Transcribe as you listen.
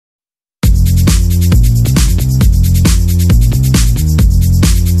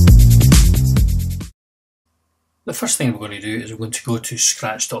The first thing we're going to do is we're going to go to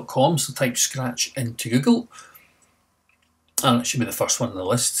scratch.com, so type Scratch into Google, and it should be the first one on the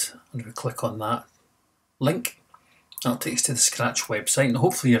list, and we click on that link. That'll take us to the Scratch website, and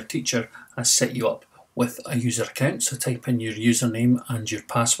hopefully your teacher has set you up with a user account, so type in your username and your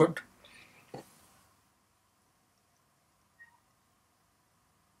password.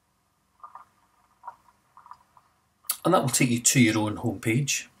 And that will take you to your own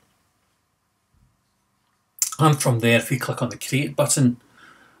homepage. And from there, if we click on the Create button,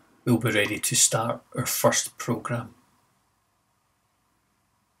 we'll be ready to start our first program.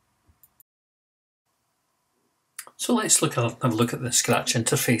 So let's have a look at the Scratch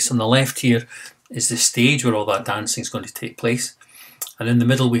interface. On the left here is the stage where all that dancing is going to take place. And in the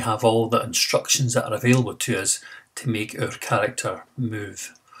middle we have all the instructions that are available to us to make our character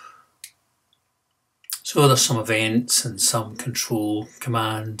move. So there's some events and some control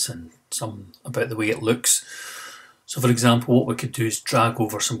commands and some about the way it looks. So for example, what we could do is drag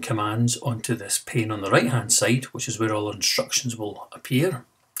over some commands onto this pane on the right hand side, which is where all our instructions will appear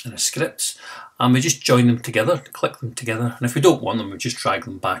in the scripts, and we just join them together, click them together, and if we don't want them, we just drag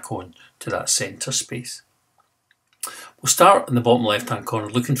them back on to that centre space. We'll start in the bottom left hand corner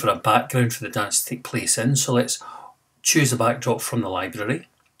looking for a background for the dance to take place in, so let's choose a backdrop from the library,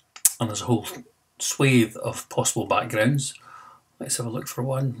 and there's a whole swathe of possible backgrounds. Let's have a look for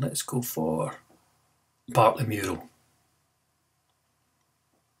one. Let's go for Bartley Mural.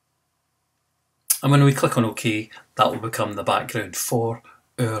 And when we click on OK, that will become the background for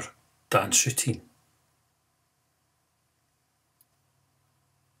our dance routine.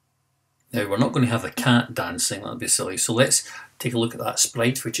 Now we're not going to have the cat dancing, that'd be silly, so let's take a look at that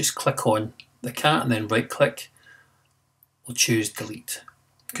sprite. If we just click on the cat and then right click, we'll choose delete,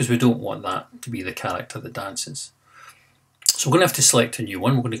 because we don't want that to be the character that dances. So we're going to have to select a new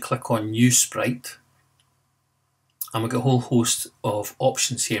one. We're going to click on New Sprite, and we've got a whole host of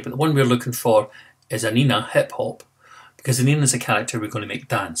options here, but the one we're looking for is Anina Hip Hop, because Anina is a character we're going to make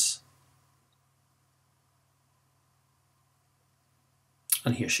dance.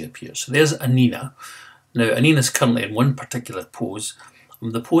 And here she appears. So there's Anina. Now Anina is currently in one particular pose.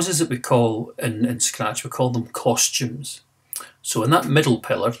 And the poses that we call in Scratch, we call them costumes. So in that middle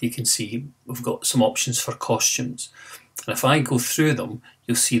pillar, you can see we've got some options for costumes. And if I go through them,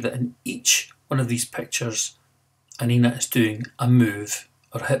 you'll see that in each one of these pictures, Anina is doing a move,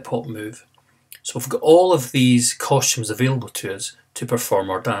 or a hip hop move. So we've got all of these costumes available to us to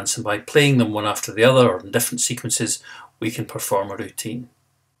perform our dance, and by playing them one after the other or in different sequences, we can perform a routine.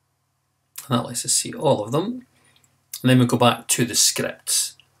 And that lets us see all of them. And then we go back to the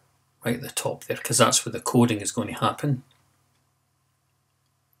scripts, right at the top there, because that's where the coding is going to happen.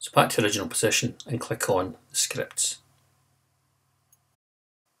 So back to original position and click on the scripts.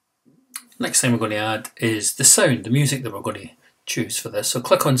 Next thing we're going to add is the sound, the music that we're going to choose for this. So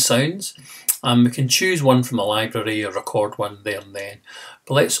click on sounds, and we can choose one from a library or record one there and then.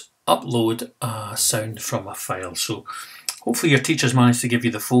 But let's upload a sound from a file. So hopefully your teacher's managed to give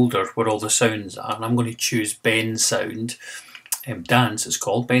you the folder where all the sounds are, and I'm going to choose Ben Sound Dance, it's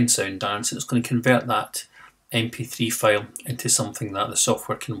called Ben Sound Dance, and it's going to convert that MP3 file into something that the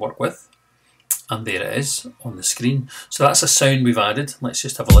software can work with. And there it is on the screen. So that's a sound we've added. Let's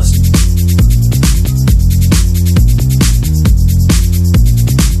just have a listen.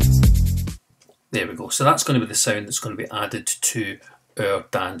 There we go. So that's going to be the sound that's going to be added to our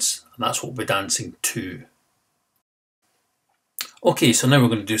dance, and that's what we're dancing to. Okay, so now we're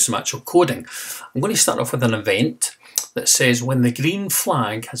going to do some actual coding. I'm going to start off with an event that says when the green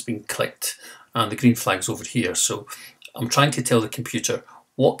flag has been clicked, and the green flag's over here. So I'm trying to tell the computer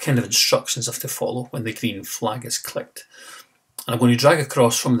what kind of instructions I have to follow when the green flag is clicked. And I'm going to drag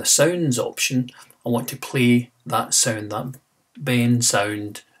across from the sounds option. I want to play that sound, that Ben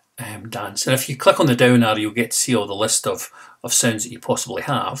Sound dance. And if you click on the down arrow, you'll get to see all the list of sounds that you possibly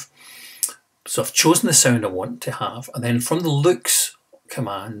have. So I've chosen the sound I want to have, and then from the looks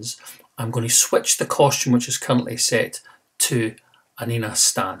commands, I'm going to switch the costume which is currently set to Anina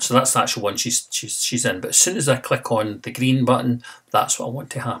Stan. So that's the actual one she's in. But as soon as I click on the green button, that's what I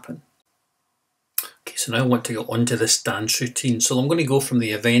want to happen. Okay, so now I want to go onto this dance routine. So I'm going to go from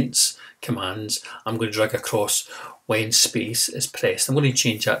the events commands. I'm going to drag across when space is pressed. I'm going to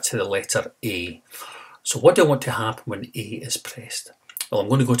change that to the letter A. So what do I want to happen when A is pressed? Well, I'm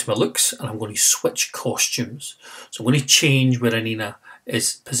going to go to my looks and I'm going to switch costumes. So I'm going to change where Anina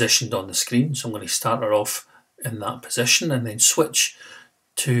is positioned on the screen. So I'm going to start her off in that position and then switch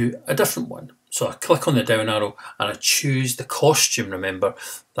to a different one. So I click on the down arrow and I choose the costume, remember,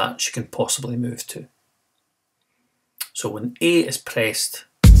 that she can possibly move to. So when A is pressed,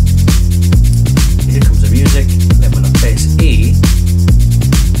 here comes the music, then press A,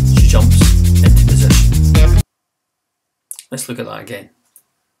 she jumps into position. Let's look at that again.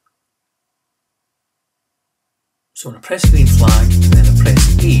 So when I press green flag and then I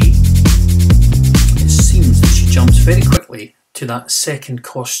press A, it seems that she jumps very quickly to that second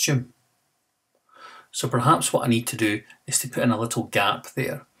costume. So perhaps what I need to do is to put in a little gap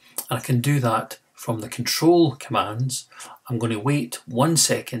there. And I can do that from the control commands. I'm going to wait 1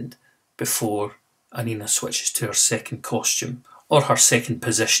 second before Anina switches to her second costume or her second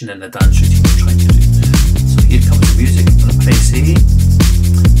position in the dance routine we're trying to do. So here comes the music. When I press A, you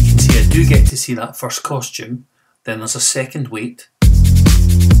can see I do get to see that first costume. Then there's a second wait.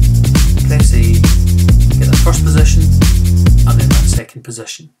 Press A, get that first position, and then that second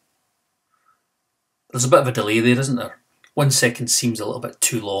position. There's a bit of a delay there, isn't there? 1 second seems a little bit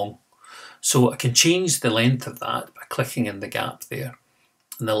too long. So I can change the length of that by clicking in the gap there.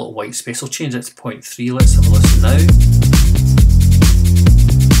 And the little white space. I'll change it to 0.3. Let's have a listen now.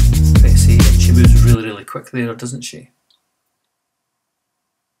 Press A, and she moves really, really quick there, doesn't she?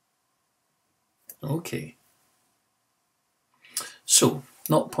 Okay. So,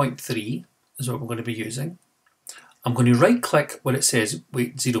 0.3 is what we're going to be using. I'm going to right click where it says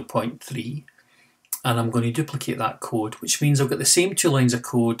wait 0.3 and I'm going to duplicate that code, which means I've got the same 2 lines of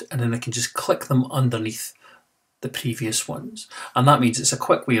code and then I can just click them underneath the previous ones. And that means it's a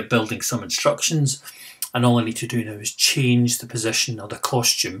quick way of building some instructions, and all I need to do now is change the position or the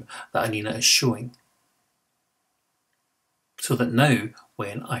costume that Anina is showing. So that now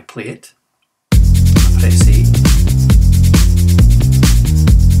when I play it, I press A,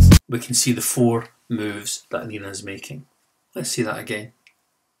 we can see the 4 moves that Anina is making. Let's see that again.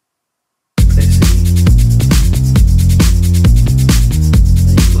 Press A.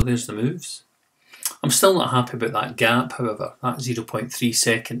 There you go, there's the moves. I'm still not happy about that gap, however, that 0.3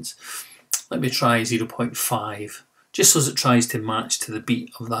 seconds. Let me try 0.5, just so as it tries to match to the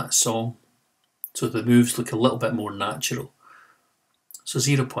beat of that song. So the moves look a little bit more natural. So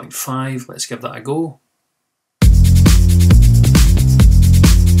 0.5, let's give that a go.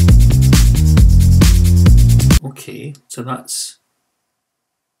 Okay, so that's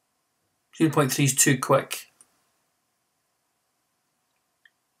 0.3 is too quick.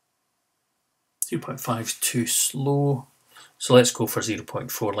 0.5 is too slow. So let's go for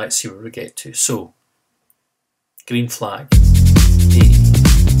 0.4. Let's see where we get to. So, green flag, A.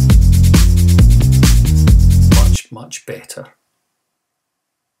 Much, much better.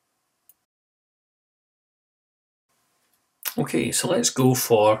 Okay, so let's go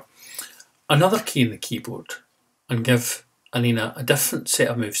for another key in the keyboard and give Anina a different set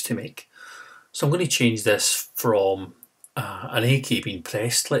of moves to make. So I'm going to change this from an A key being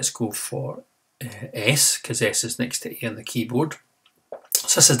pressed. Let's go for S, because S is next to A on the keyboard.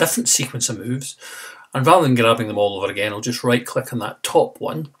 So this is a different sequence of moves. And rather than grabbing them all over again, I'll just right click on that top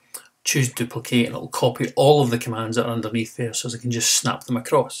one, choose duplicate, and it'll copy all of the commands that are underneath there so as I can just snap them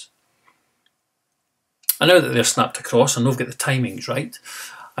across. And now that they're snapped across, I know I've got the timings right,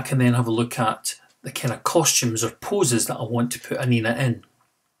 I can then have a look at the kind of costumes or poses that I want to put Anina in.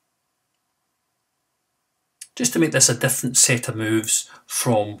 Just to make this a different set of moves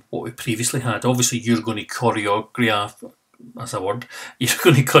from what we previously had. Obviously you're going to choreograph, that's a word, you're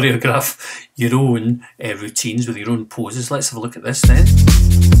going to choreograph your own routines with your own poses. Let's have a look at this then.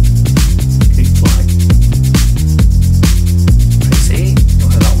 Green flag. Press A, know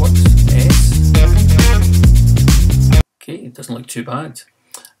how that works. S. Okay, it doesn't look too bad.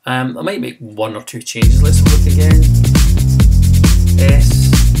 I might make 1 or 2 changes. Let's have a look again. S.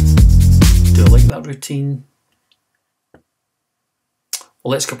 Do I like that routine?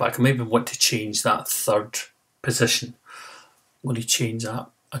 Well, let's go back. I maybe want to change that 3rd position. I'm going to change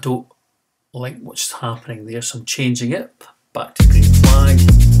that. I don't like what's happening there, so I'm changing it. Back to green flag.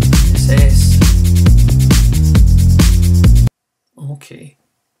 SS. Okay.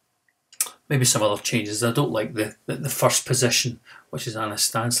 Maybe some other changes. I don't like the first position, which is Anna's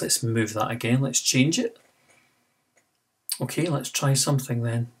stance. Let's move that again. Let's change it. Okay, let's try something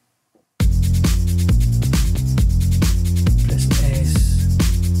then. Press S.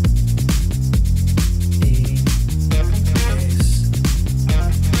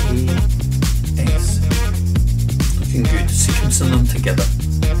 Looking good, sequencing them together,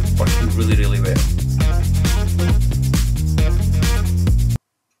 working really, really well.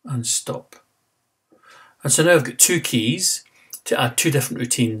 And stop. And so now I've got 2 keys to add 2 different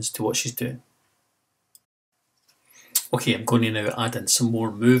routines to what she's doing. Okay, I'm going to now add in some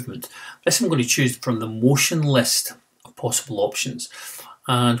more movement. This I'm going to choose from the motion list of possible options.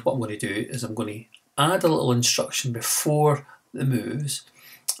 And what I'm going to do is I'm going to add a little instruction before the moves.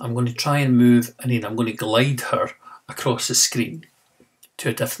 I'm going to try and move Anina. I'm going to glide her across the screen to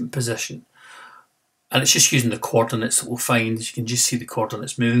a different position. And it's just using the coordinates that we'll find. You can just see the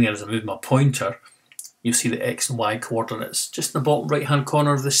coordinates moving. As I move my pointer, you'll see the X and Y coordinates just in the bottom right hand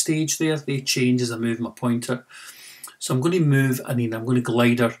corner of the stage there. They change as I move my pointer. So I'm going to move Anina, I'm going to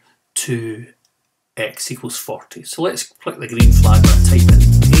glide her to X equals 40. So let's click the green flag and type in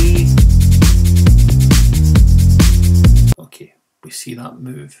A. Okay, we see that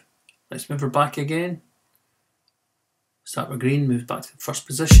move. Let's move her back again. Start with green, move back to the first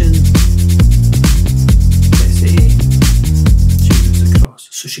position. Press A. She moves across.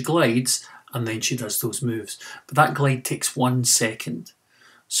 So she glides and then she does those moves. But that glide takes 1 second.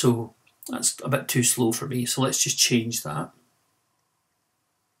 So that's a bit too slow for me. So let's just change that.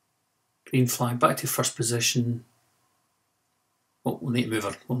 Green flag back to first position. Oh, we'll need to move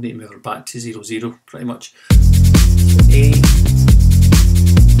her. We'll need to move her back to 0, 0, pretty much. So A.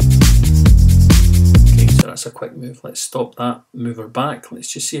 Okay, so that's a quick move. Let's stop that. Move her back.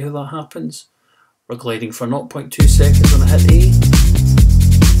 Let's just see how that happens. We're gliding for 0.2 seconds when I hit A.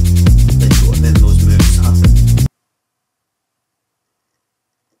 Then go, and then those moves happen.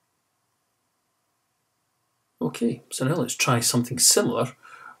 Okay, so now let's try something similar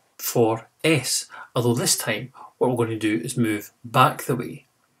for S, although this time what we're going to do is move back the way,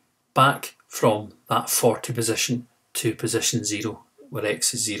 back from that 40 position to position 0, where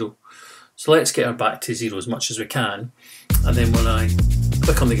X is 0. So let's get her back to 0 as much as we can, and then when I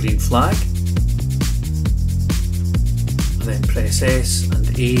click on the green flag, and then press S and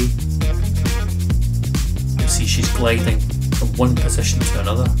A, you'll see she's gliding from one position to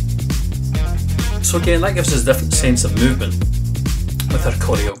another. So again, that gives us a different sense of movement with her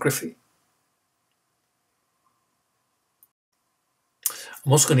choreography.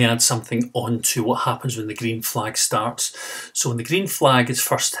 I'm also going to add something on to what happens when the green flag starts. So when the green flag is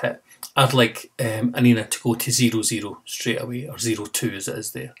first hit, I'd like Anina to go to 0, 0 straight away, or 0, 2 as it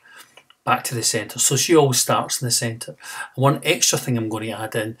is there, back to the centre. So she always starts in the centre. And one extra thing I'm going to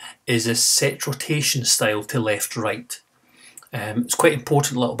add in is a set rotation style to left, right. It's quite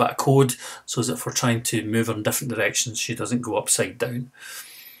important, a little bit of code, so as if we're trying to move her in different directions, she doesn't go upside down.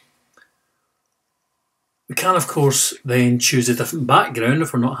 We can, of course, then choose a different background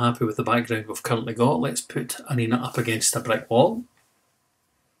if we're not happy with the background we've currently got. Let's put Anina up against a brick wall.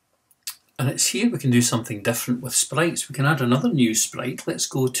 And it's here we can do something different with sprites. We can add another new sprite. Let's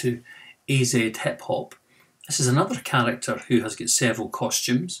go to AZ Hip Hop. This is another character who has got several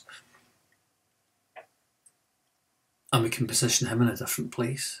costumes. And we can position him in a different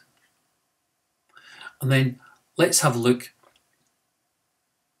place. And then let's have a look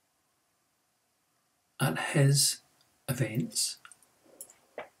at his events.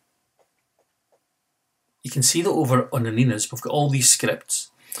 You can see that over on Anina's we've got all these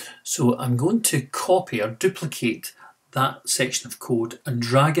scripts. So I'm going to copy or duplicate that section of code and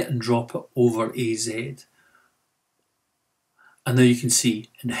drag it and drop it over AZ. And now you can see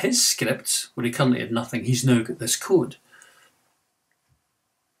in his scripts, where he currently had nothing, he's now got this code.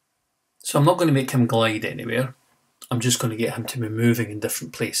 So I'm not going to make him glide anywhere. I'm just going to get him to be moving in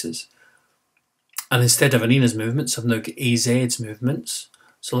different places. And instead of Anina's movements, I've now got AZ's movements.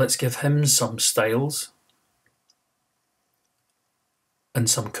 So let's give him some styles and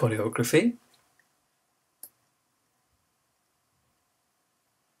some choreography.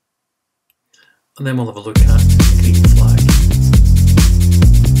 And then we'll have a look at the green flag.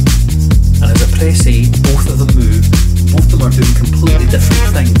 And as I press A, both of them move. Both of them are doing completely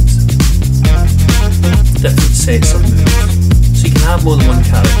different things. Different sets of moves. So you can have more than one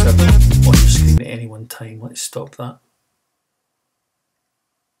character on your screen at any one time. Let's stop that.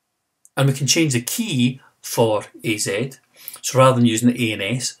 And we can change the key for AZ. So rather than using the A and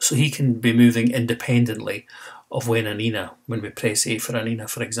S, so he can be moving independently of when we press A for Anina,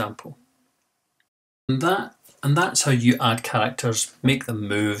 for example. And that's how you add characters, make them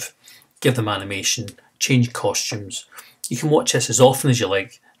move, give them animation, change costumes. You can watch this as often as you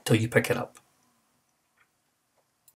like until you pick it up.